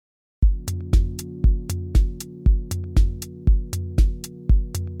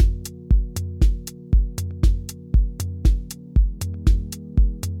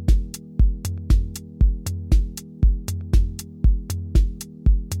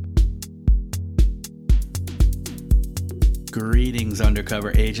Greetings,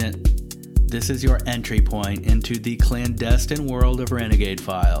 undercover agent. This is your entry point into the clandestine world of Renegade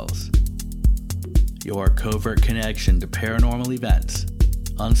Files. Your covert connection to paranormal events,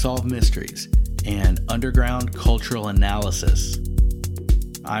 unsolved mysteries, and underground cultural analysis.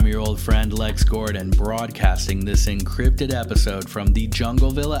 I'm your old friend Lex Gordon, broadcasting this encrypted episode from the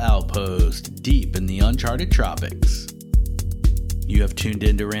Jungle Villa Outpost, deep in the uncharted tropics. You have tuned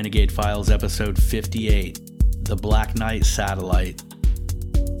into Renegade Files episode 58, The Black Knight Satellite.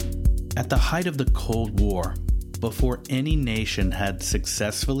 At the height of the Cold War, before any nation had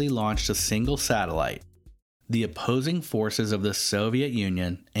successfully launched a single satellite, the opposing forces of the Soviet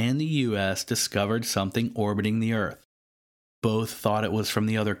Union and the US discovered something orbiting the Earth. Both thought it was from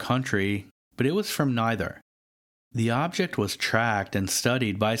the other country, but it was from neither. The object was tracked and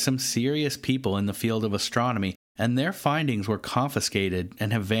studied by some serious people in the field of astronomy, and their findings were confiscated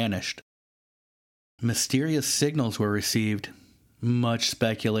and have vanished. Mysterious signals were received, much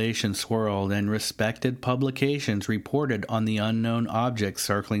speculation swirled, and respected publications reported on the unknown object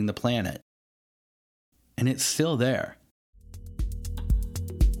circling the planet. And it's still there.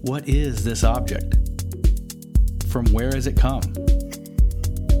 What is this object? From where has it come?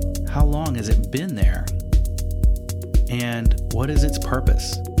 How long has it been there? And what is its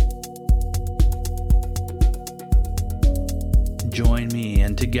purpose? Join me,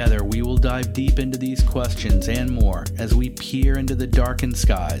 and together we will dive deep into these questions and more as we peer into the darkened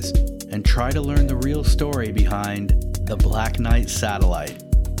skies and try to learn the real story behind the Black Knight Satellite.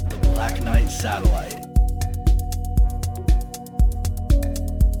 The Black Knight Satellite.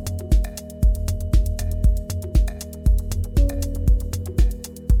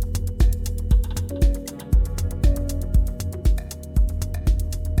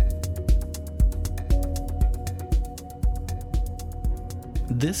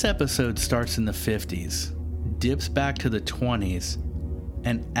 This episode starts in the 50s, dips back to the 20s,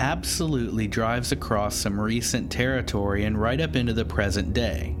 and absolutely drives across some recent territory and right up into the present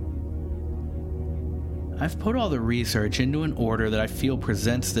day. I've put all the research into an order that I feel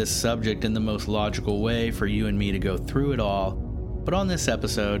presents this subject in the most logical way for you and me to go through it all, but on this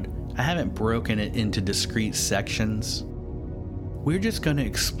episode, I haven't broken it into discrete sections. We're just going to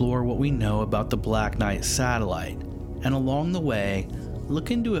explore what we know about the Black Knight Satellite, and along the way,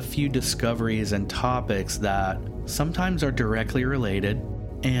 look into a few discoveries and topics that sometimes are directly related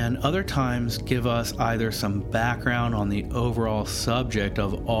and other times give us either some background on the overall subject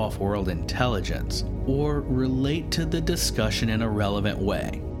of off-world intelligence or relate to the discussion in a relevant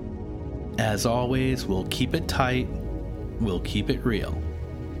way. As always, we'll keep it tight, we'll keep it real.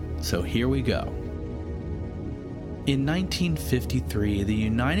 So here we go. In 1953, the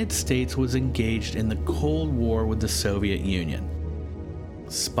United States was engaged in the Cold War with the Soviet Union.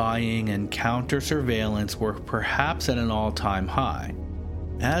 Spying and counter-surveillance were perhaps at an all-time high,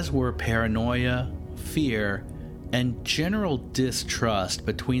 as were paranoia, fear, and general distrust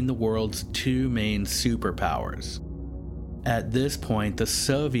between the world's two main superpowers. At this point, the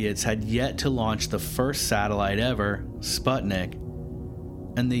Soviets had yet to launch the first satellite ever, Sputnik,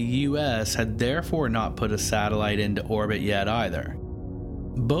 and the US had therefore not put a satellite into orbit yet either.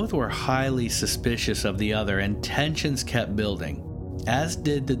 Both were highly suspicious of the other, and tensions kept building, as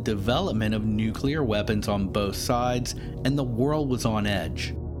did the development of nuclear weapons on both sides, and the world was on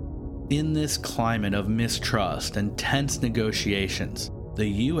edge. In this climate of mistrust and tense negotiations, the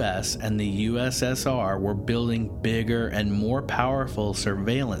US and the USSR were building bigger and more powerful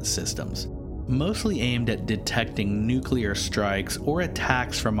surveillance systems, mostly aimed at detecting nuclear strikes or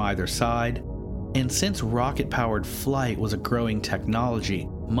attacks from either side. And since rocket-powered flight was a growing technology,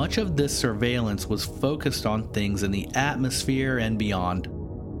 much of this surveillance was focused on things in the atmosphere and beyond.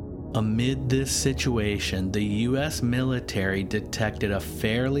 Amid this situation, the US military detected a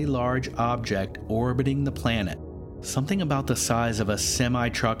fairly large object orbiting the planet, something about the size of a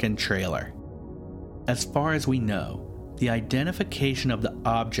semi-truck and trailer. As far as we know, the identification of the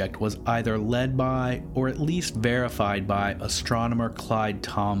object was either led by, or at least verified by, astronomer Clyde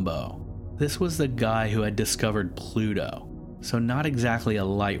Tombaugh. This was the guy who had discovered Pluto, so not exactly a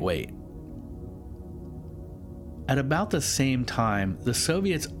lightweight. At about the same time, the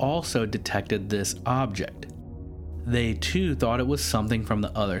Soviets also detected this object. They too thought it was something from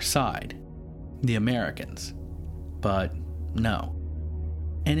the other side, the Americans. But no.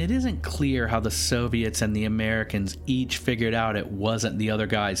 And it isn't clear how the Soviets and the Americans each figured out it wasn't the other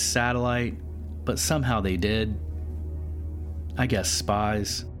guy's satellite, but somehow they did. I guess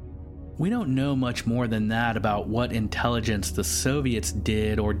spies. We don't know much more than that about what intelligence the Soviets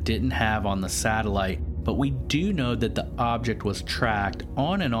did or didn't have on the satellite, but we do know that the object was tracked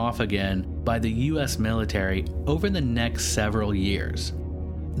on and off again by the US military over the next several years.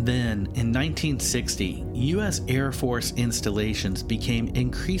 Then, in 1960, US Air Force installations became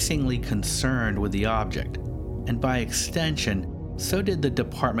increasingly concerned with the object, and by extension, so did the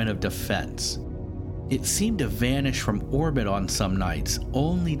Department of Defense. It seemed to vanish from orbit on some nights,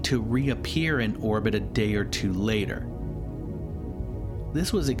 only to reappear in orbit a day or two later.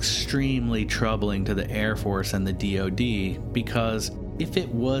 This was extremely troubling to the Air Force and the DoD because if it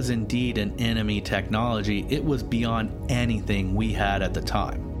was indeed an enemy technology, it was beyond anything we had at the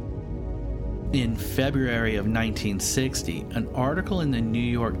time. In February of 1960, an article in the New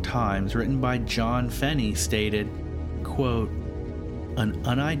York Times written by John Fenney stated, quote, "An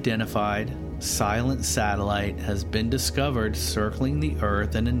unidentified, silent satellite has been discovered circling the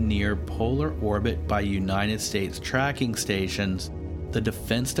Earth in a near polar orbit by United States tracking stations," the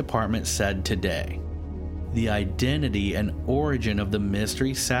Defense Department said today. The identity and origin of the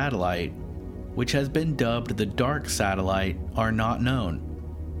mystery satellite, which has been dubbed the Dark Satellite, are not known,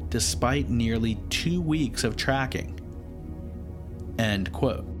 despite nearly 2 weeks of tracking. End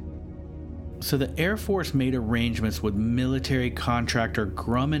quote. So the Air Force made arrangements with military contractor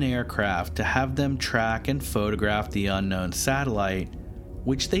Grumman Aircraft to have them track and photograph the unknown satellite,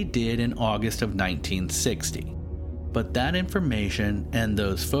 which they did in August of 1960. But that information and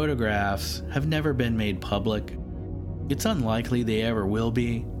those photographs have never been made public. It's unlikely they ever will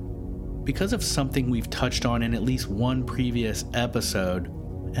be, because of something we've touched on in at least one previous episode,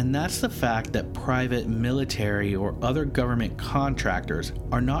 and that's the fact that private military or other government contractors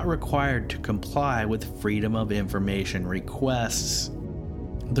are not required to comply with Freedom of Information requests.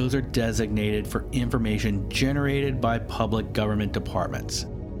 Those are designated for information generated by public government departments.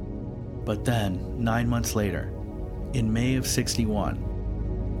 But then, 9 months later, in May of '61,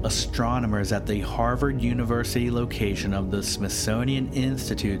 astronomers at the Harvard University location of the Smithsonian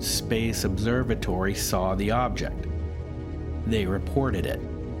Institute Space Observatory saw the object. They reported it,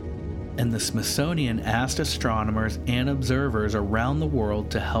 and the Smithsonian asked astronomers and observers around the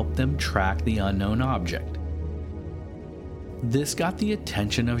world to help them track the unknown object. This got the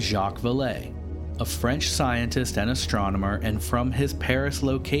attention of Jacques Vallée, a French scientist and astronomer, and from his Paris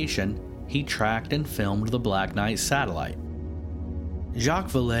location, he tracked and filmed the Black Knight satellite. Jacques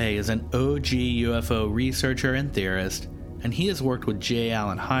Vallée is an OG UFO researcher and theorist, and he has worked with J.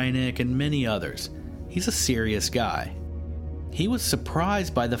 Allen Hynek and many others. He's a serious guy. He was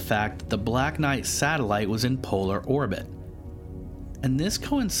surprised by the fact that the Black Knight satellite was in polar orbit. And this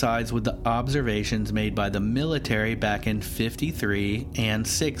coincides with the observations made by the military back in '53 and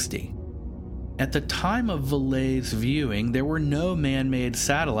 '60. At the time of Vallée's viewing, there were no man-made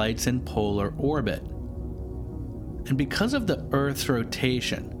satellites in polar orbit. And because of the Earth's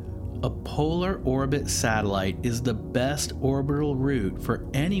rotation, a polar orbit satellite is the best orbital route for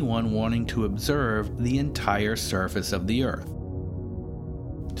anyone wanting to observe the entire surface of the Earth.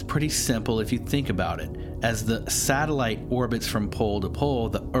 It's pretty simple if you think about it. As the satellite orbits from pole to pole,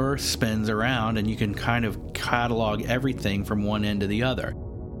 the Earth spins around and you can kind of catalog everything from one end to the other.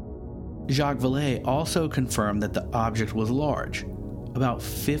 Jacques Vallée also confirmed that the object was large, about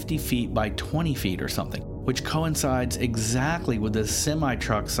 50 feet by 20 feet or something, which coincides exactly with the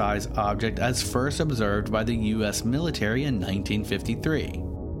semi-truck-sized object as first observed by the US military in 1953.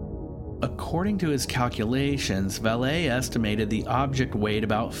 According to his calculations, Vallée estimated the object weighed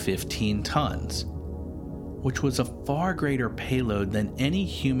about 15 tons, which was a far greater payload than any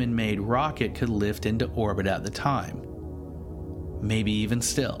human-made rocket could lift into orbit at the time. Maybe even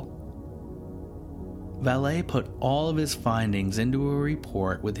still. Vallée put all of his findings into a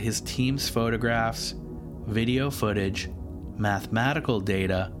report with his team's photographs, video footage, mathematical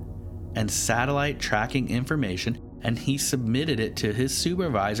data, and satellite tracking information, and he submitted it to his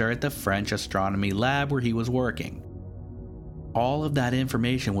supervisor at the French astronomy lab where he was working. All of that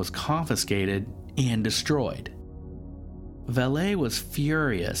information was confiscated and destroyed. Vallée was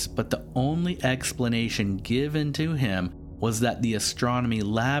furious, but the only explanation given to him was that the astronomy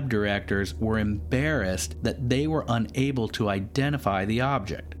lab directors were embarrassed that they were unable to identify the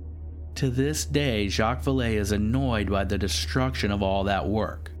object. To this day, Jacques Vallée is annoyed by the destruction of all that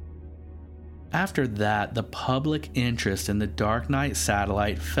work. After that, the public interest in the Dark Knight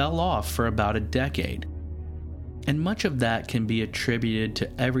satellite fell off for about a decade. And much of that can be attributed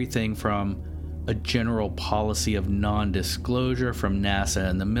to everything from a general policy of non-disclosure from NASA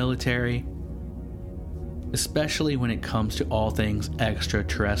and the military, especially when it comes to all things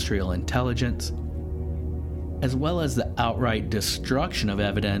extraterrestrial intelligence, as well as the outright destruction of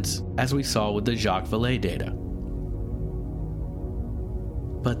evidence, as we saw with the Jacques Vallée data.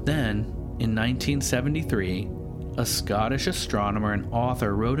 But then, In 1973, a Scottish astronomer and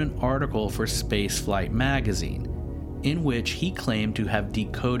author wrote an article for Spaceflight magazine, in which he claimed to have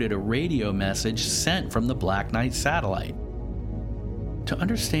decoded a radio message sent from the Black Knight satellite. To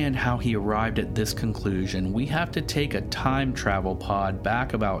understand how he arrived at this conclusion, we have to take a time travel pod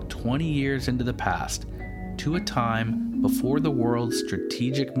back about 20 years into the past, to a time before the world's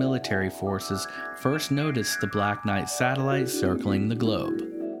strategic military forces first noticed the Black Knight satellite circling the globe.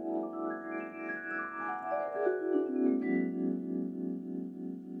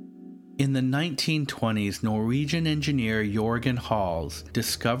 In the 1920s, Norwegian engineer Jørgen Hals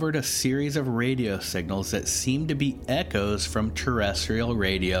discovered a series of radio signals that seemed to be echoes from terrestrial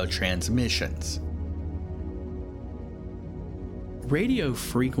radio transmissions. Radio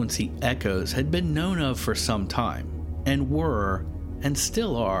frequency echoes had been known of for some time, and were, and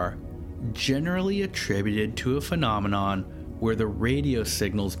still are, generally attributed to a phenomenon where the radio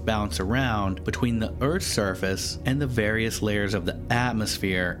signals bounce around between the Earth's surface and the various layers of the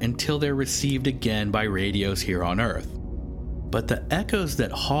atmosphere until they're received again by radios here on Earth. But the echoes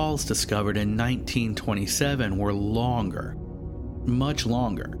that Hals discovered in 1927 were longer, much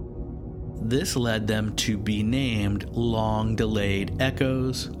longer. This led them to be named long-delayed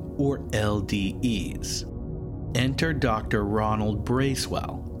echoes, or LDEs. Enter Dr. Ronald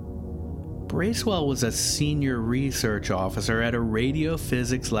Bracewell. Bracewell was a senior research officer at a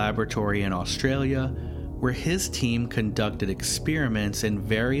radiophysics laboratory in Australia, where his team conducted experiments in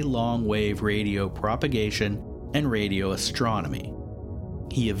very long-wave radio propagation and radio astronomy.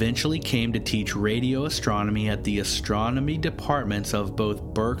 He eventually came to teach radio astronomy at the astronomy departments of both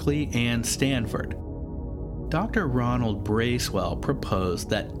Berkeley and Stanford. Dr. Ronald Bracewell proposed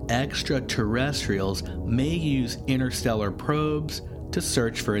that extraterrestrials may use interstellar probes to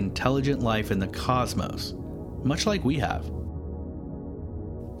search for intelligent life in the cosmos, much like we have.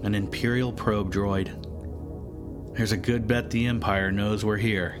 An Imperial probe droid. There's a good bet the Empire knows we're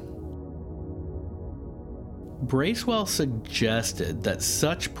here. Bracewell suggested that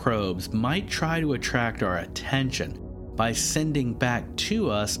such probes might try to attract our attention by sending back to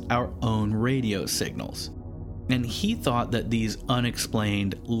us our own radio signals, and he thought that these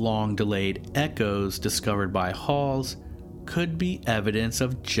unexplained, long-delayed echoes discovered by Hals could be evidence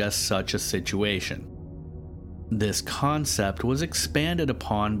of just such a situation. This concept was expanded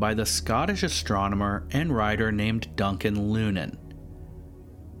upon by the Scottish astronomer and writer named Duncan Lunan,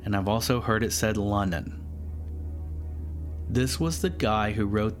 and I've also heard it said Lunnan. This was the guy who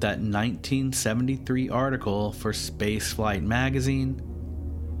wrote that 1973 article for Spaceflight magazine,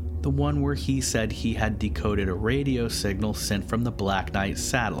 the one where he said he had decoded a radio signal sent from the Black Knight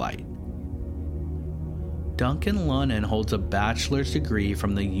satellite. Duncan Lunnan holds a bachelor's degree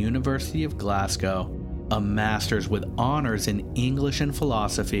from the University of Glasgow, a master's with honors in English and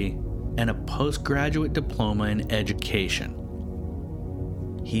philosophy, and a postgraduate diploma in education.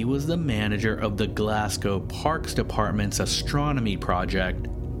 He was the manager of the Glasgow Parks Department's astronomy project,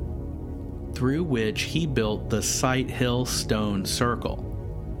 through which he built the Sighthill Stone Circle,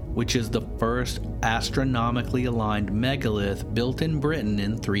 which is the first astronomically aligned megalith built in Britain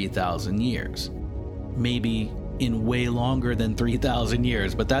in 3,000 years. Maybe in way longer than 3,000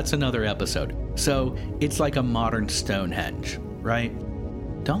 years, but that's another episode. So it's like a modern Stonehenge, right?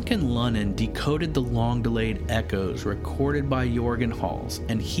 Duncan Lunnan decoded the long-delayed echoes recorded by Jørgen Hals,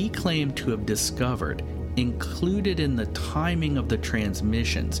 and he claimed to have discovered, included in the timing of the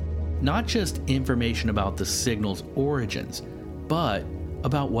transmissions, not just information about the signal's origins, but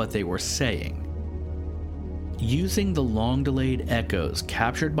about what they were saying. Using the long-delayed echoes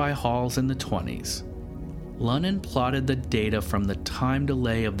captured by Hals in the 20s, Lunnan plotted the data from the time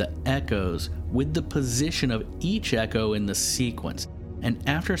delay of the echoes with the position of each echo in the sequence, and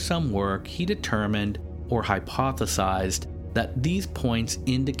after some work he determined, or hypothesized, that these points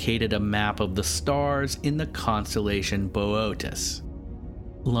indicated a map of the stars in the constellation Boötis.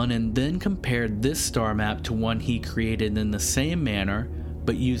 Lunnan then compared this star map to one he created in the same manner,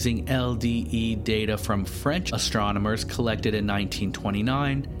 but using LDE data from French astronomers collected in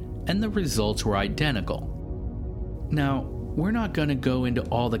 1929, and the results were identical. Now, we're not going to go into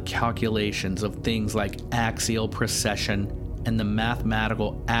all the calculations of things like axial precession and the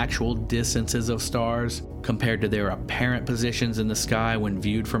mathematical actual distances of stars compared to their apparent positions in the sky when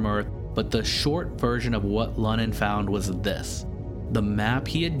viewed from Earth, but the short version of what Lunnan found was this. The map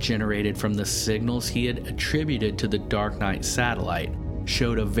he had generated from the signals he had attributed to the Dark Knight satellite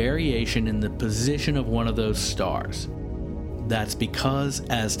showed a variation in the position of one of those stars. That's because,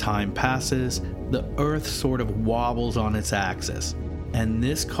 as time passes, the Earth sort of wobbles on its axis, and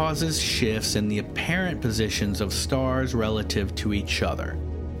this causes shifts in the apparent positions of stars relative to each other.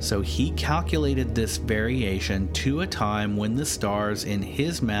 So he calculated this variation to a time when the stars in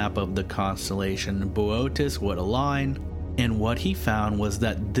his map of the constellation Boötis would align, and what he found was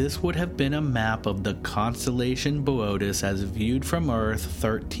that this would have been a map of the constellation Boötis as viewed from Earth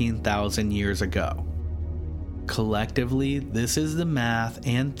 13,000 years ago. Collectively, this is the math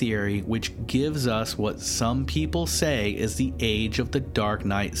and theory which gives us what some people say is the age of the Dark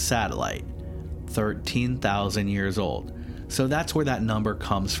Knight satellite, 13,000 years old. So that's where that number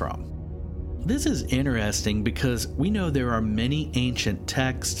comes from. This is interesting because we know there are many ancient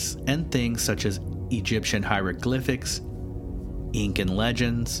texts and things such as Egyptian hieroglyphics, Incan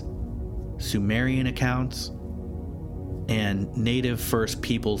legends, Sumerian accounts, and native First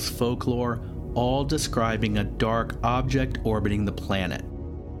Peoples folklore, all describing a dark object orbiting the planet.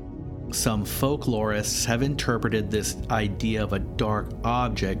 Some folklorists have interpreted this idea of a dark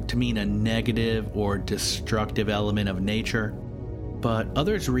object to mean a negative or destructive element of nature, but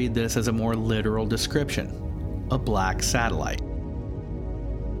others read this as a more literal description, a black satellite.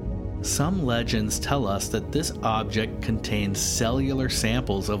 Some legends tell us that this object contains cellular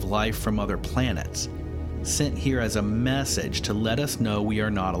samples of life from other planets, sent here as a message to let us know we are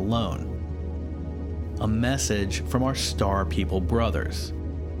not alone. A message from our star people brothers.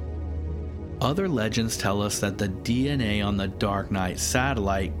 Other legends tell us that the DNA on the Dark Knight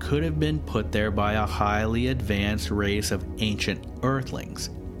satellite could have been put there by a highly advanced race of ancient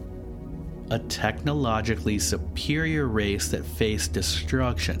Earthlings, a technologically superior race that faced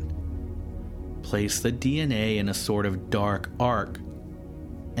destruction, placed the DNA in a sort of dark arc,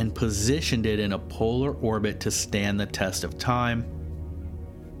 and positioned it in a polar orbit to stand the test of time,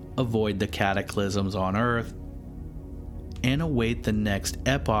 avoid the cataclysms on Earth, and await the next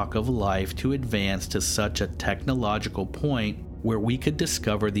epoch of life to advance to such a technological point where we could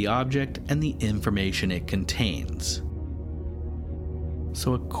discover the object and the information it contains.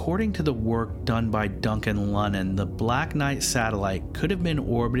 So according to the work done by Duncan Lunnan, the Black Knight satellite could have been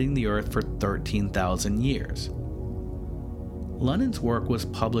orbiting the Earth for 13,000 years. Lunnan's work was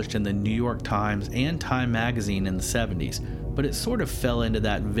published in the New York Times and Time magazine in the 70s, but it sort of fell into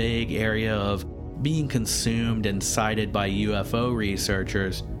that vague area of being consumed and cited by UFO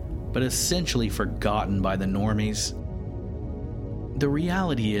researchers, but essentially forgotten by the normies. The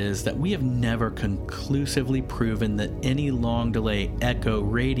reality is that we have never conclusively proven that any long-delay echo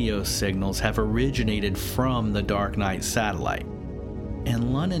radio signals have originated from the Dark Knight satellite. And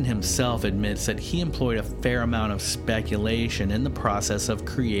Lunnan himself admits that he employed a fair amount of speculation in the process of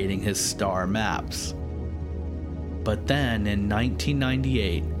creating his star maps. But then, in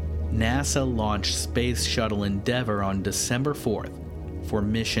 1998, NASA launched Space Shuttle Endeavour on December 4th for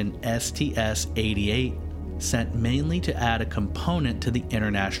mission STS-88, sent mainly to add a component to the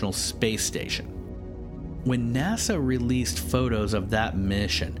International Space Station. When NASA released photos of that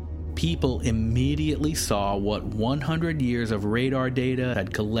mission, people immediately saw what 100 years of radar data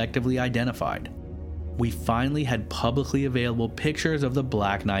had collectively identified. We finally had publicly available pictures of the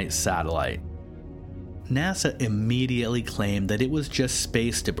Black Knight satellite. NASA immediately claimed that it was just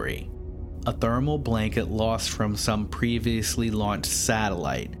space debris, a thermal blanket lost from some previously launched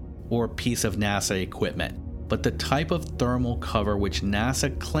satellite or piece of NASA equipment. But the type of thermal cover which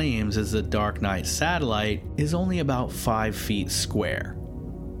NASA claims is the Dark Knight satellite is only about 5 feet square.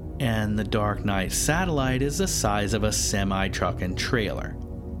 And the Dark Knight satellite is the size of a semi-truck and trailer.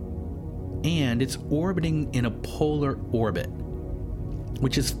 And it's orbiting in a polar orbit,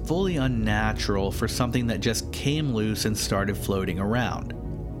 which is fully unnatural for something that just came loose and started floating around.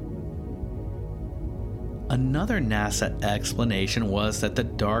 Another NASA explanation was that the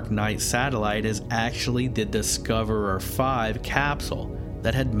Dark Knight satellite is actually the Discoverer 5 capsule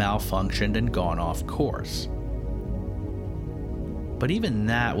that had malfunctioned and gone off course. But even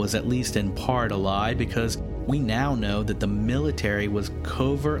that was at least in part a lie, because we now know that the military was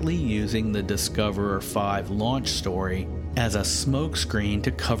covertly using the Discoverer 5 launch story as a smokescreen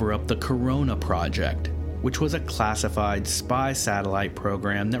to cover up the Corona project, which was a classified spy satellite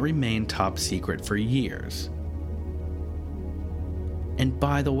program that remained top secret for years. And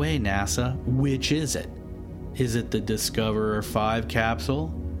by the way, NASA, which is it? Is it the Discoverer 5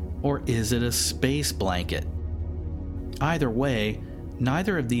 capsule, or is it a space blanket? Either way,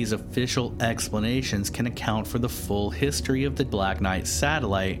 neither of these official explanations can account for the full history of the Black Knight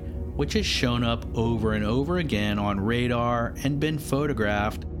satellite, which has shown up over and over again on radar and been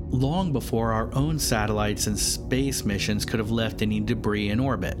photographed long before our own satellites and space missions could have left any debris in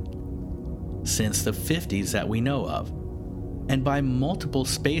orbit, since the 50s that we know of, and by multiple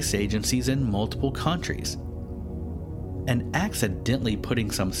space agencies in multiple countries. And accidentally putting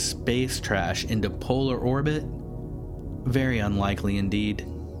some space trash into polar orbit? Very unlikely indeed.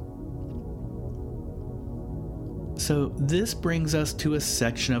 So this brings us to a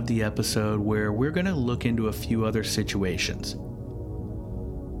section of the episode where we're going to look into a few other situations.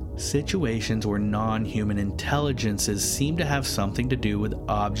 Situations where non-human intelligences seem to have something to do with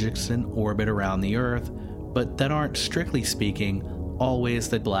objects in orbit around the Earth, but that aren't, strictly speaking, always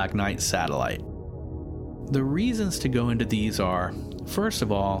the Black Knight satellite. The reasons to go into these are, first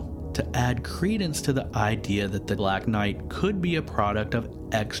of all, to add credence to the idea that the Black Knight could be a product of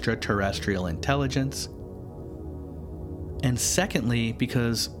extraterrestrial intelligence, and secondly,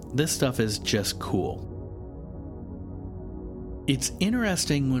 because this stuff is just cool. It's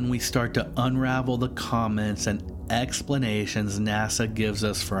interesting when we start to unravel the comments and explanations NASA gives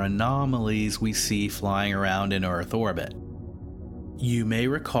us for anomalies we see flying around in Earth orbit. You may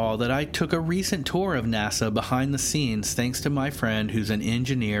recall that I took a recent tour of NASA behind the scenes thanks to my friend who's an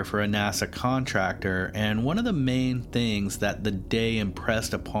engineer for a NASA contractor, and one of the main things that the day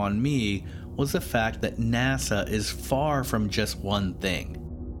impressed upon me was the fact that NASA is far from just one thing.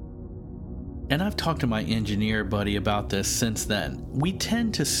 And I've talked to my engineer buddy about this since then. We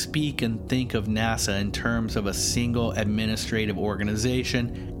tend to speak and think of NASA in terms of a single administrative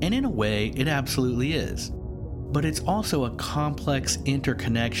organization, and in a way, it absolutely is. But it's also a complex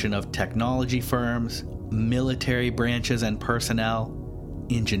interconnection of technology firms, military branches and personnel,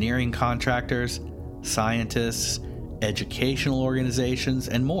 engineering contractors, scientists, educational organizations,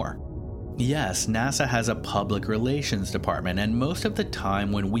 and more. Yes, NASA has a public relations department, and most of the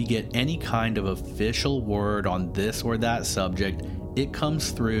time when we get any kind of official word on this or that subject, it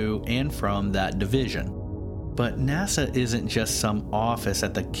comes through and from that division. But NASA isn't just some office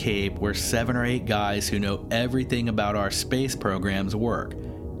at the Cape where 7 or 8 guys who know everything about our space programs work,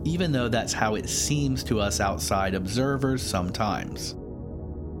 even though that's how it seems to us outside observers sometimes.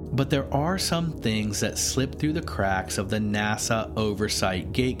 But there are some things that slip through the cracks of the NASA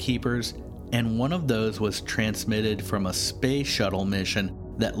oversight gatekeepers, and one of those was transmitted from a space shuttle mission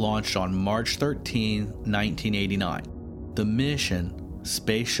that launched on March 13, 1989. The mission,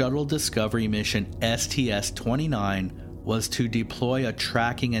 Space Shuttle Discovery Mission STS-29, was to deploy a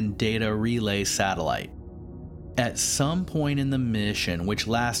tracking and data relay satellite. At some point in the mission, which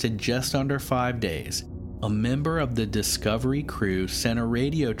lasted just under 5 days, a member of the Discovery crew sent a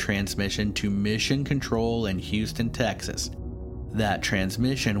radio transmission to Mission Control in Houston, Texas. That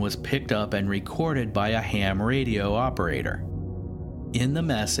transmission was picked up and recorded by a ham radio operator. In the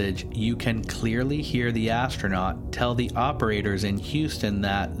message, you can clearly hear the astronaut tell the operators in Houston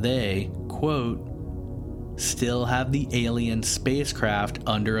that they, quote, still have the alien spacecraft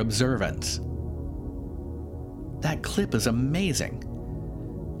under observance. That clip is amazing.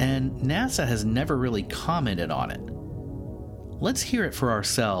 And NASA has never really commented on it. Let's hear it for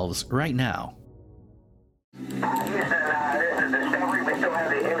ourselves right now. Houston, this is Discovery. We still have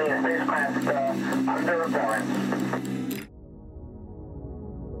the alien spacecraft under observance.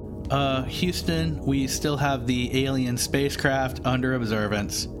 Houston, we still have the alien spacecraft under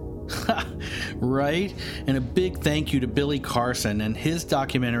observance. Right? And a big thank you to Billy Carson and his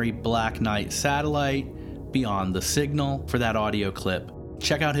documentary Black Knight Satellite, Beyond the Signal, for that audio clip.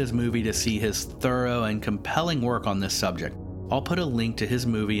 Check out his movie to see his thorough and compelling work on this subject. I'll put a link to his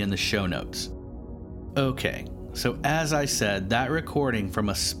movie in the show notes. Okay, so as I said, that recording from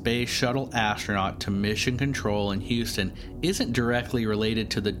a space shuttle astronaut to Mission Control in Houston isn't directly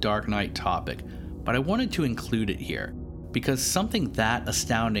related to the Dark Knight topic, but I wanted to include it here, because something that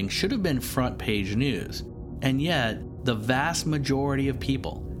astounding should have been front page news, and yet the vast majority of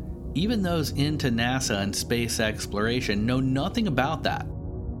people, even those into NASA and space exploration, know nothing about that.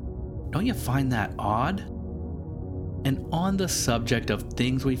 Don't you find that odd? And on the subject of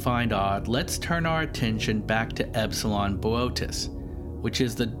things we find odd, let's turn our attention back to Epsilon Boötis, which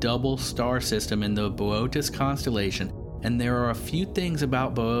is the double star system in the Boötis constellation, and there are a few things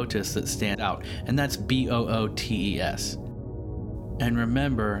about Boötis that stand out, and that's Bootes. And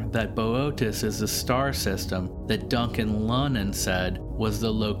remember that Boötis is the star system that Duncan Lunnan said was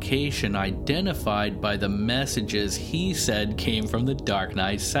the location identified by the messages he said came from the Dark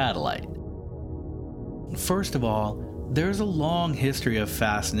Knight satellite. First of all, there's a long history of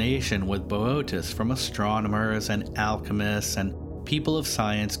fascination with Boötis from astronomers and alchemists and people of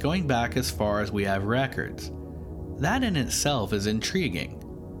science going back as far as we have records. That in itself is intriguing.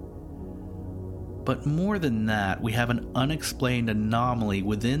 But more than that, we have an unexplained anomaly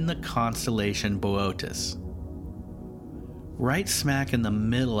within the constellation Boötis. Right smack in the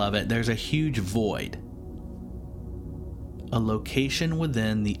middle of it, there's a huge void. A location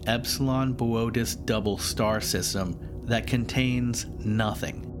within the Epsilon Boötis double star system that contains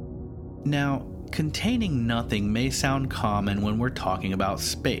nothing. Now, containing nothing may sound common when we're talking about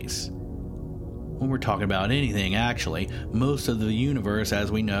space. when we're talking about anything, actually. Most of the universe,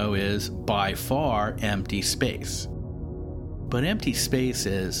 as we know, is by far empty space. But empty space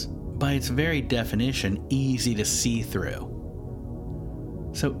is, by its very definition, easy to see through.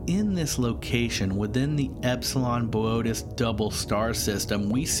 So in this location within the Epsilon Boötis double star system,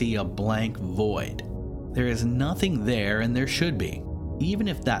 we see a blank void. There is nothing there, and there should be. Even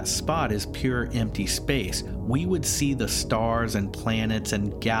if that spot is pure empty space, we would see the stars and planets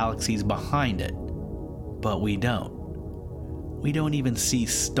and galaxies behind it. But we don't. We don't even see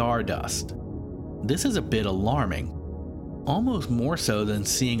stardust. This is a bit alarming, almost more so than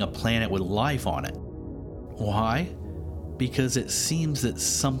seeing a planet with life on it. Why? Because it seems that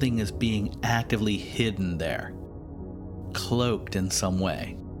something is being actively hidden there, cloaked in some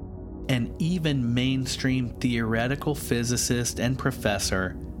way. And even mainstream theoretical physicist and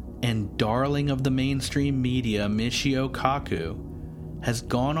professor, and darling of the mainstream media Michio Kaku, has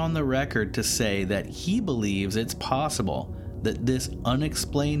gone on the record to say that he believes it's possible that this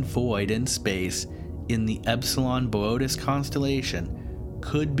unexplained void in space in the Epsilon Boötis constellation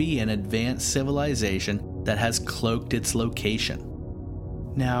could be an advanced civilization that has cloaked its location.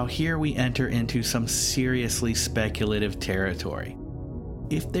 Now, here we enter into some seriously speculative territory.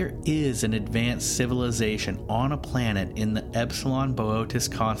 If there is an advanced civilization on a planet in the Epsilon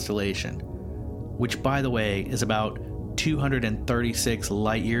Boötis constellation, which by the way is about 236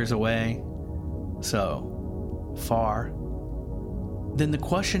 light years away, so far, then the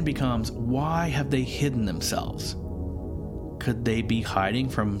question becomes, why have they hidden themselves? Could they be hiding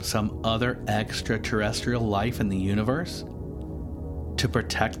from some other extraterrestrial life in the universe? To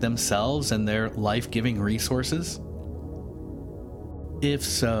protect themselves and their life-giving resources? If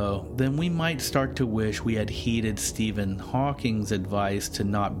so, then we might start to wish we had heeded Stephen Hawking's advice to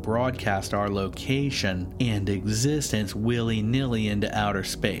not broadcast our location and existence willy-nilly into outer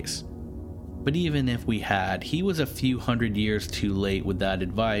space. But even if we had, he was a few hundred years too late with that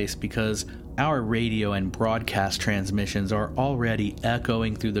advice, because our radio and broadcast transmissions are already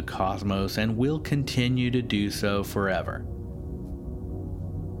echoing through the cosmos and will continue to do so forever.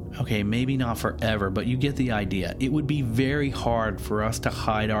 Okay, maybe not forever, but you get the idea. It would be very hard for us to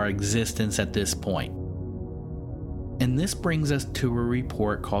hide our existence at this point. And this brings us to a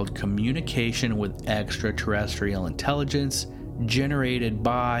report called Communication with Extraterrestrial Intelligence, generated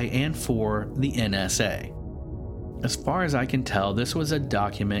by and for the NSA. As far as I can tell, this was a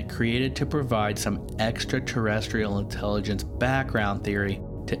document created to provide some extraterrestrial intelligence background theory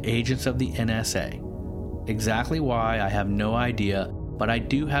to agents of the NSA. Exactly why, I have no idea, but I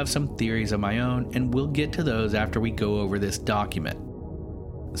do have some theories of my own, and we'll get to those after we go over this document.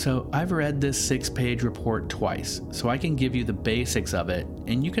 So I've read this 6-page report twice, so I can give you the basics of it,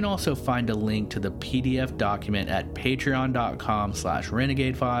 and you can also find a link to the PDF document at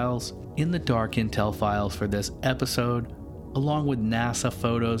patreon.com/renegadefiles in the Dark Intel files for this episode, along with NASA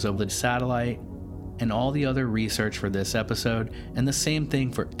photos of the satellite and all the other research for this episode, and the same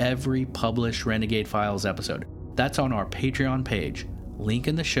thing for every published Renegade Files episode. That's on our Patreon page, link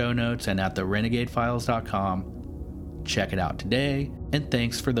in the show notes and at therenegadefiles.com. Check it out today, and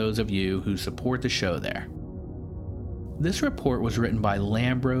thanks for those of you who support the show there. This report was written by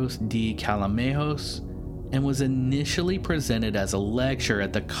Lambros D. Calamejos and was initially presented as a lecture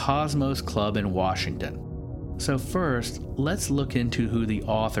at the Cosmos Club in Washington. So first, let's look into who the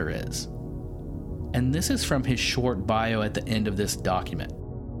author is. And this is from his short bio at the end of this document.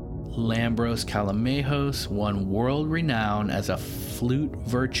 Lambros Calamejos won world renown as a flute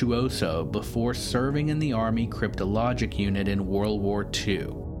virtuoso before serving in the Army Cryptologic Unit in World War II.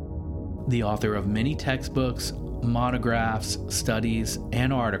 The author of many textbooks, monographs, studies,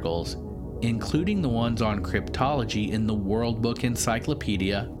 and articles, including the ones on cryptology in the World Book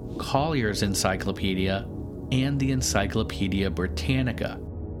Encyclopedia, Collier's Encyclopedia, and the Encyclopedia Britannica.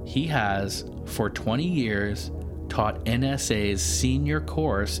 He has, for 20 years, taught NSA's senior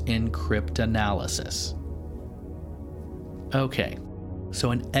course in cryptanalysis. Okay,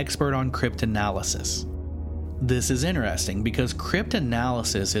 so an expert on cryptanalysis. This is interesting because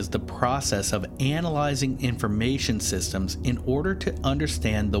cryptanalysis is the process of analyzing information systems in order to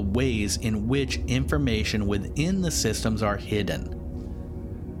understand the ways in which information within the systems are hidden.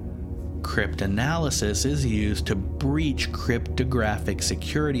 Cryptanalysis is used to breach cryptographic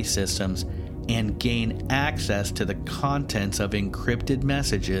security systems and gain access to the contents of encrypted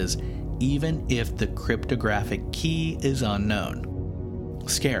messages, even if the cryptographic key is unknown.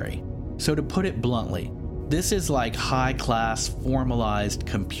 Scary. So to put it bluntly, this is like high-class formalized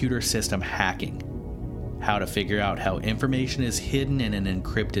computer system hacking. How to figure out how information is hidden in an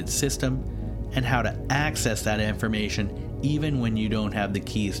encrypted system, and how to access that information even when you don't have the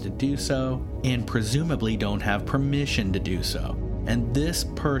keys to do so, and presumably don't have permission to do so. And this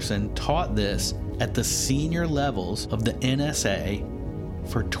person taught this at the senior levels of the NSA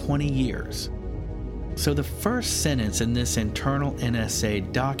for 20 years. So the first sentence in this internal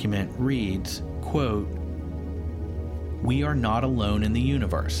NSA document reads, quote, "We are not alone in the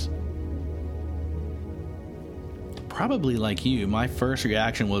universe." Probably like you, my first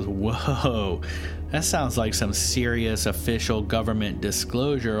reaction was, whoa, that sounds like some serious official government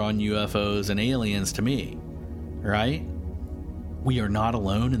disclosure on UFOs and aliens to me, right? We are not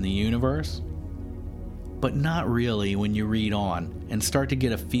alone in the universe? But not really when you read on and start to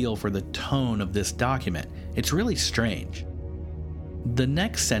get a feel for the tone of this document. It's really strange. The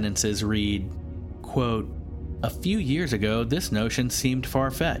next sentences read, quote, "A few years ago, this notion seemed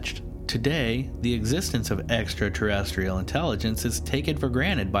far-fetched. Today, the existence of extraterrestrial intelligence is taken for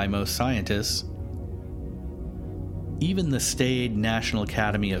granted by most scientists. Even the staid National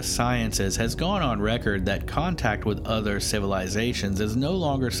Academy of Sciences has gone on record that contact with other civilizations is no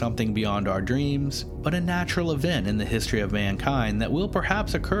longer something beyond our dreams, but a natural event in the history of mankind that will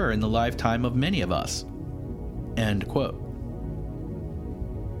perhaps occur in the lifetime of many of us." End quote.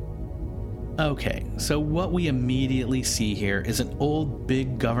 Okay, so what we immediately see here is an old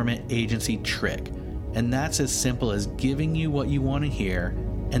big government agency trick, and that's as simple as giving you what you want to hear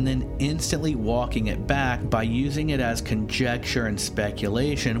and then instantly walking it back by using it as conjecture and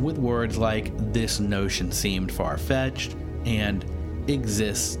speculation with words like "this notion seemed far-fetched" and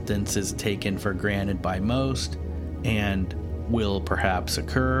 "existence is taken for granted by most" and "will perhaps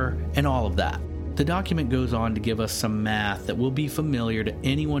occur" and all of that. The document goes on to give us some math that will be familiar to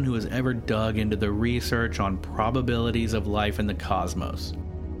anyone who has ever dug into the research on probabilities of life in the cosmos.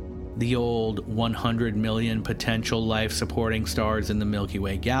 The old 100 million potential life-supporting stars in the Milky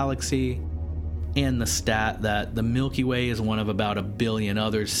Way galaxy, and the stat that the Milky Way is one of about a billion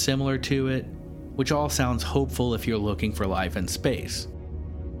others similar to it, which all sounds hopeful if you're looking for life in space.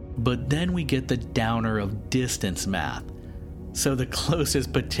 But then we get the downer of distance math. So the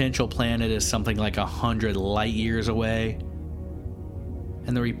closest potential planet is something like 100 light years away.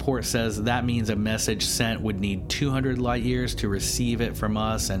 And the report says that means a message sent would need 200 light years to receive it from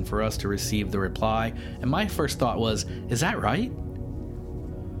us and for us to receive the reply. And my first thought was, is that right?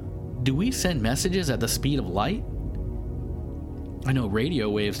 Do we send messages at the speed of light? I know radio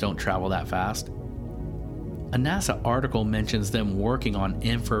waves don't travel that fast. A NASA article mentions them working on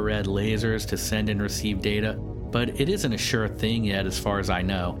infrared lasers to send and receive data, but it isn't a sure thing yet as far as I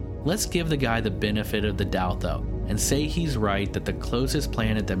know. Let's give the guy the benefit of the doubt though, and say he's right that the closest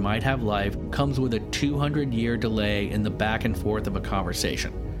planet that might have life comes with a 200-year delay in the back and forth of a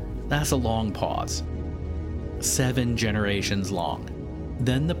conversation. That's a long pause. 7 generations long.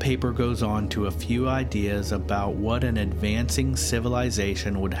 Then the paper goes on to a few ideas about what an advancing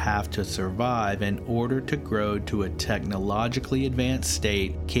civilization would have to survive in order to grow to a technologically advanced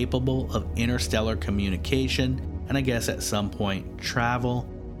state capable of interstellar communication, and I guess at some point travel.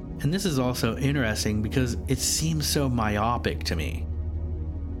 And this is also interesting because it seems so myopic to me.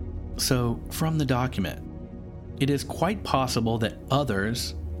 So, from the document, it is quite possible that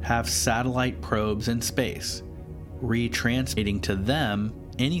others have satellite probes in space, retransmitting to them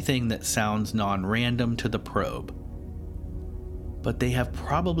anything that sounds non-random to the probe. But they have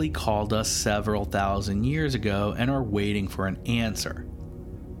probably called us several thousand years ago and are waiting for an answer.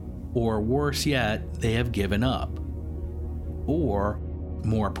 Or worse yet, they have given up. Or,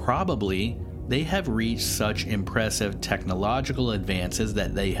 more probably, they have reached such impressive technological advances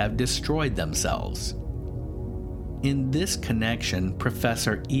that they have destroyed themselves. In this connection,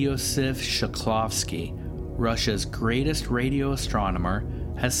 Professor Iosif Shklovsky, Russia's greatest radio astronomer,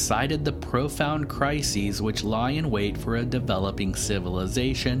 has cited the profound crises which lie in wait for a developing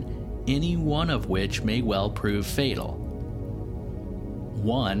civilization, any one of which may well prove fatal.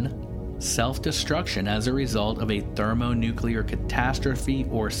 1. Self-destruction as a result of a thermonuclear catastrophe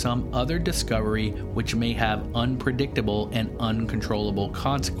or some other discovery which may have unpredictable and uncontrollable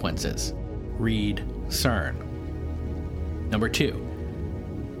consequences. Read CERN. Number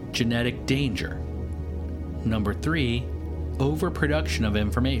 2. Genetic danger. Number 3. Overproduction of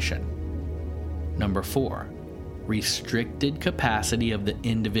information. Number 4. Restricted capacity of the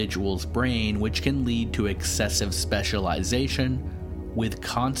individual's brain, which can lead to excessive specialization, with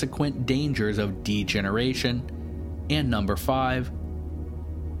consequent dangers of degeneration. And number 5.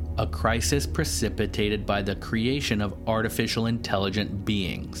 A crisis precipitated by the creation of artificial intelligent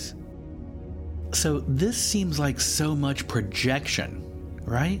beings. So this seems like so much projection,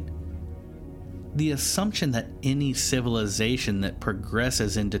 right? The assumption that any civilization that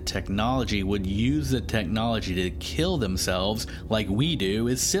progresses into technology would use the technology to kill themselves like we do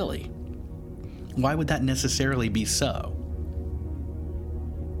is silly. Why would that necessarily be so?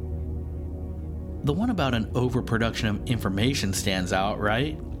 The one about an overproduction of information stands out,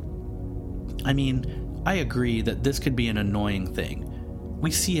 right? I mean, I agree that this could be an annoying thing.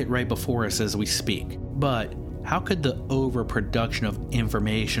 We see it right before us as we speak, but how could the overproduction of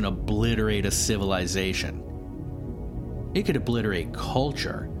information obliterate a civilization? It could obliterate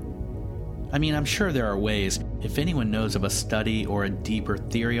culture. I mean, I'm sure there are ways. If anyone knows of a study or a deeper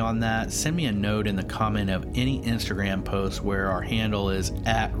theory on that, send me a note in the comment of any Instagram post where our handle is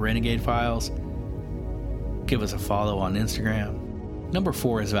 @RenegadeFiles. Give us a follow on Instagram. Number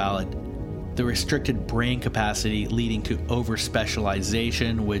 4 is valid. The restricted brain capacity leading to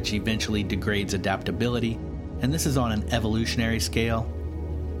overspecialization, which eventually degrades adaptability. And this is on an evolutionary scale.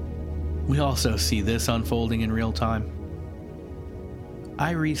 We also see this unfolding in real time.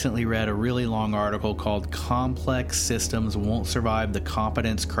 I recently read a really long article called Complex Systems Won't Survive the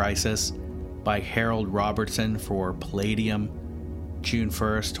Competence Crisis by Harold Robertson for Palladium, June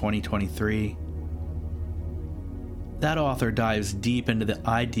 1st, 2023. That author dives deep into the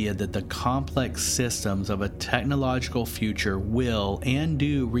idea that the complex systems of a technological future will and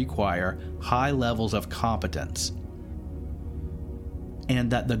do require high levels of competence, and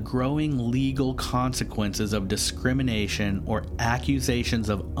that the growing legal consequences of discrimination or accusations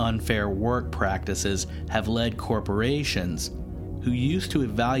of unfair work practices have led corporations who used to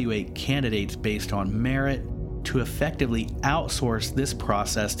evaluate candidates based on merit to effectively outsource this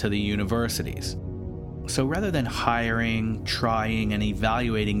process to the universities. So rather than hiring, trying, and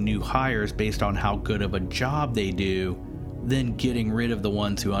evaluating new hires based on how good of a job they do, then getting rid of the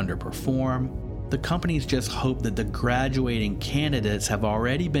ones who underperform, the companies just hope that the graduating candidates have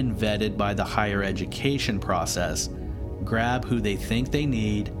already been vetted by the higher education process, grab who they think they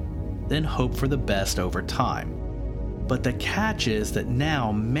need, then hope for the best over time. But the catch is that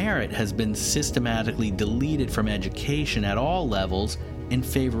now merit has been systematically deleted from education at all levels in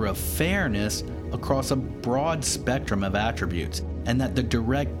favor of fairness across a broad spectrum of attributes, and that the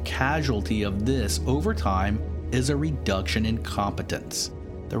direct casualty of this over time is a reduction in competence.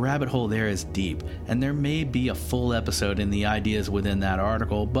 The rabbit hole there is deep, and there may be a full episode in the ideas within that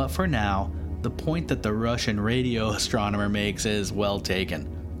article, but for now, the point that the Russian radio astronomer makes is well taken.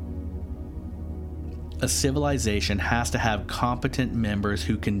 A civilization has to have competent members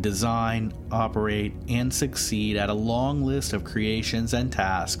who can design, operate, and succeed at a long list of creations and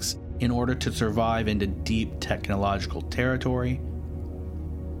tasks in order to survive into deep technological territory,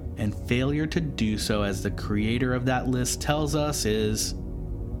 and failure to do so, as the creator of that list tells us, is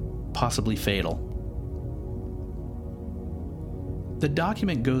possibly fatal. The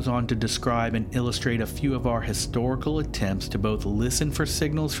document goes on to describe and illustrate a few of our historical attempts to both listen for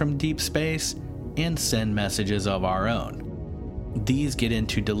signals from deep space and send messages of our own. These get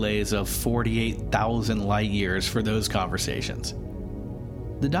into delays of 48,000 light years for those conversations.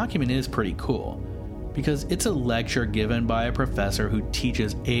 The document is pretty cool, because it's a lecture given by a professor who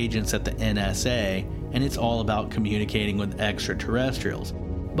teaches agents at the NSA, and it's all about communicating with extraterrestrials.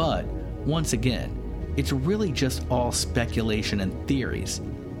 But, once again, it's really just all speculation and theories.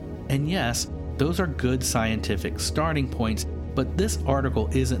 And yes, those are good scientific starting points, but this article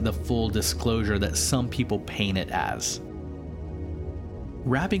isn't the full disclosure that some people paint it as.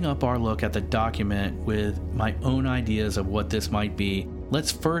 Wrapping up our look at the document with my own ideas of what this might be,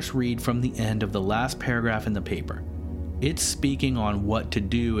 let's first read from the end of the last paragraph in the paper. It's speaking on what to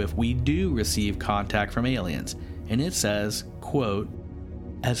do if we do receive contact from aliens, and it says, quote,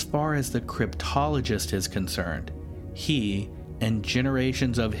 "As far as the cryptologist is concerned, he and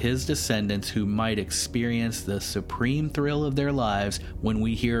generations of his descendants who might experience the supreme thrill of their lives when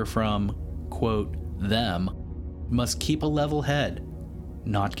we hear from, quote, them, must keep a level head,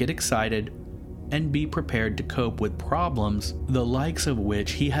 not get excited, and be prepared to cope with problems the likes of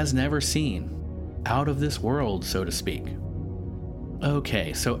which he has never seen, out of this world, so to speak."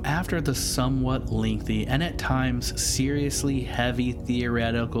 Okay, so after the somewhat lengthy and at times seriously heavy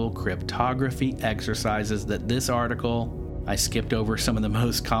theoretical cryptography exercises that this article, I skipped over some of the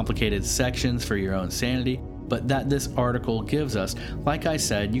most complicated sections for your own sanity, but that this article gives us, like I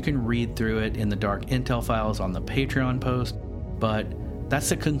said, you can read through it in the Dark Intel files on the Patreon post, but that's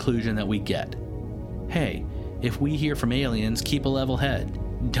the conclusion that we get. Hey, if we hear from aliens, keep a level head,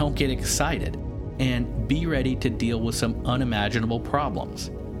 don't get excited, and be ready to deal with some unimaginable problems.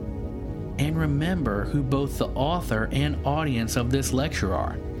 And remember who both the author and audience of this lecture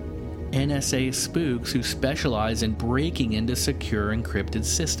are: NSA spooks who specialize in breaking into secure encrypted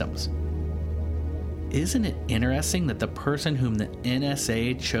systems. isn't it interesting that the person whom the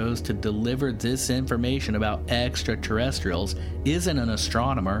NSA chose to deliver this information about extraterrestrials isn't an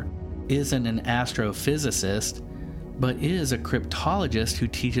astronomer, isn't an astrophysicist, but is a cryptologist who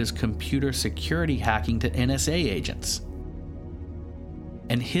teaches computer security hacking to NSA agents?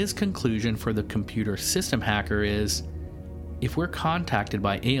 And his conclusion for the computer system hacker is, if we're contacted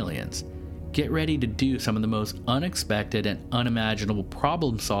by aliens, get ready to do some of the most unexpected and unimaginable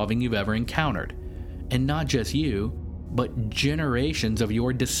problem solving you've ever encountered. And not just you, but generations of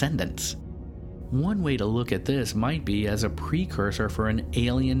your descendants. One way to look at this might be as a precursor for an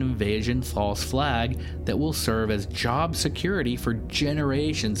alien invasion false flag that will serve as job security for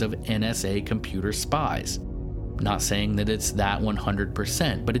generations of NSA computer spies. Not saying that it's that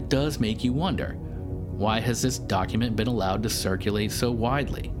 100%, but it does make you wonder, why has this document been allowed to circulate so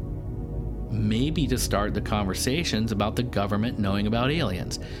widely? Maybe to start the conversations about the government knowing about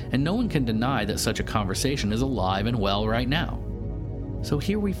aliens, and no one can deny that such a conversation is alive and well right now. So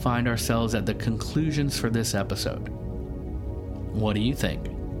here we find ourselves at the conclusions for this episode. What do you think?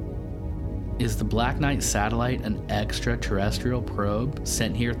 Is the Black Knight satellite an extraterrestrial probe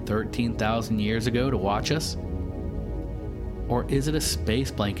sent here 13,000 years ago to watch us? Or is it a space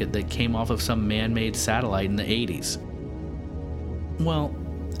blanket that came off of some man-made satellite in the 80s? Well,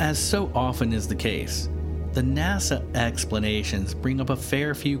 as so often is the case, the NASA explanations bring up a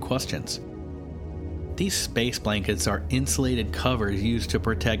fair few questions. These space blankets are insulated covers used to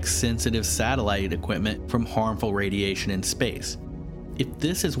protect sensitive satellite equipment from harmful radiation in space. If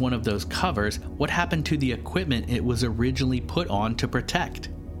this is one of those covers, what happened to the equipment it was originally put on to protect?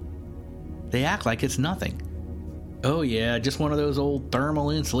 They act like it's nothing. Oh yeah, just one of those old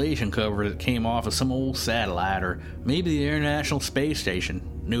thermal insulation covers that came off of some old satellite, or maybe the International Space Station.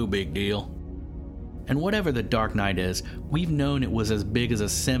 No big deal. And whatever the Dark Knight is, we've known it was as big as a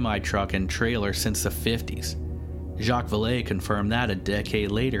semi-truck and trailer since the 50s. Jacques Vallée confirmed that a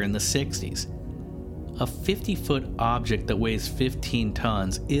decade later in the 60s. A 50-foot object that weighs 15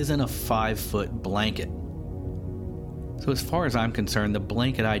 tons isn't a 5-foot blanket. So as far as I'm concerned, the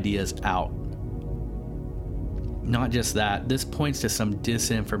blanket idea is out. Not just that, this points to some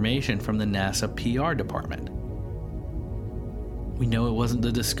disinformation from the NASA PR department. We know it wasn't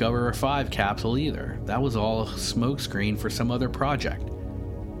the Discoverer 5 capsule either. That was all a smokescreen for some other project.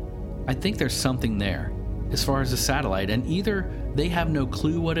 I think there's something there, as far as the satellite, and either they have no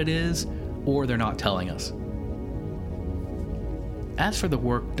clue what it is, or they're not telling us. As for the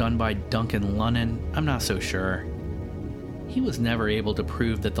work done by Duncan Lunnan, I'm not so sure. He was never able to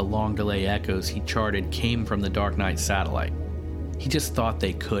prove that the long delay echoes he charted came from the Dark Knight satellite. He just thought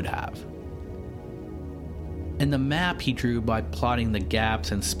they could have. And the map he drew by plotting the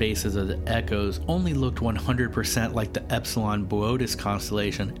gaps and spaces of the echoes only looked 100% like the Epsilon Boötis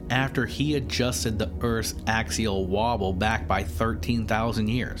constellation after he adjusted the Earth's axial wobble back by 13,000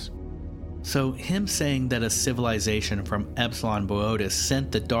 years. So him saying that a civilization from Epsilon Boötis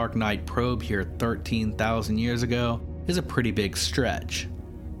sent the Dark Knight probe here 13,000 years ago is a pretty big stretch.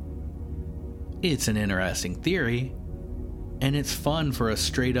 It's an interesting theory, and it's fun for a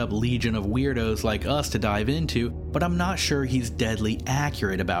straight-up legion of weirdos like us to dive into, but I'm not sure he's deadly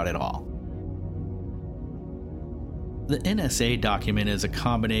accurate about it all. The NSA document is a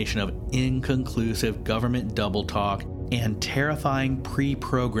combination of inconclusive government double talk and terrifying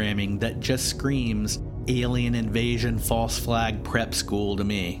pre-programming that just screams alien invasion false flag prep school to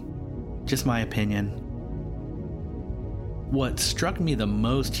me. Just my opinion. What struck me the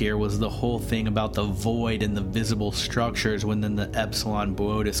most here was the whole thing about the void and the visible structures within the Epsilon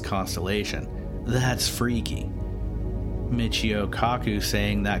Boötis constellation. That's freaky. Michio Kaku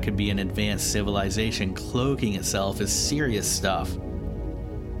saying that could be an advanced civilization cloaking itself is serious stuff.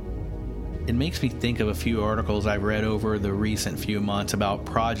 It makes me think of a few articles I've read over the recent few months about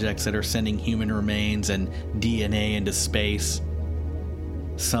projects that are sending human remains and DNA into space.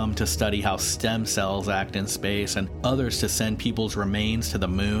 Some to study how stem cells act in space, and others to send people's remains to the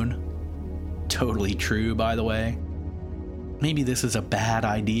moon. Totally true, by the way. Maybe this is a bad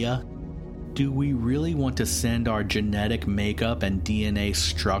idea. Do we really want to send our genetic makeup and DNA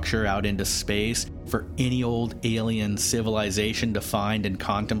structure out into space for any old alien civilization to find and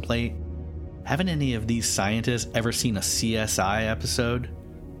contemplate? Haven't any of these scientists ever seen a CSI episode?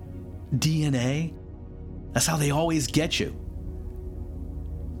 DNA? That's how they always get you.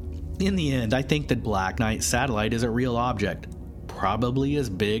 In the end, I think the Black Knight satellite is a real object, probably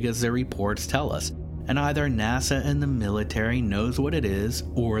as big as the reports tell us, and either NASA and the military knows what it is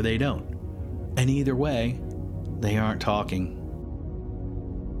or they don't. And either way, they aren't talking.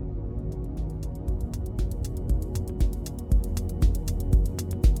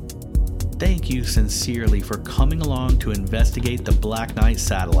 Thank you sincerely for coming along to investigate the Black Knight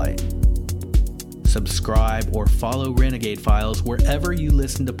satellite. Subscribe or follow Renegade Files wherever you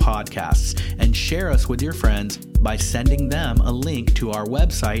listen to podcasts, and share us with your friends by sending them a link to our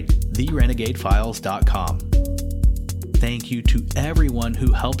website, therenegadefiles.com. Thank you to everyone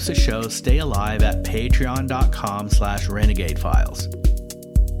who helps the show stay alive at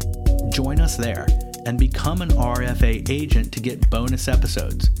patreon.com/renegadefiles. Join us there and become an RFA agent to get bonus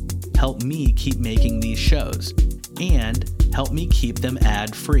episodes, help me keep making these shows, and help me keep them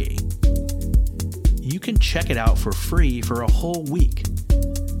ad-free. You can check it out for free for a whole week.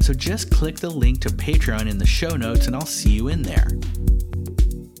 So just click the link to Patreon in the show notes and I'll see you in there.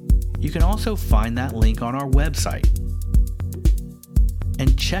 You can also find that link on our website.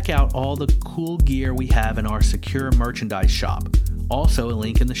 And check out all the cool gear we have in our secure merchandise shop. Also a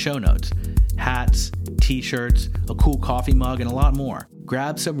link in the show notes. Hats, t-shirts, a cool coffee mug, and a lot more.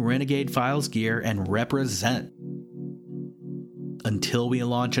 Grab some Renegade Files gear and represent. Until we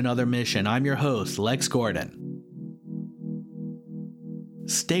launch another mission, I'm your host, Lex Gordon.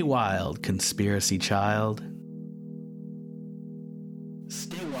 Stay wild, conspiracy child.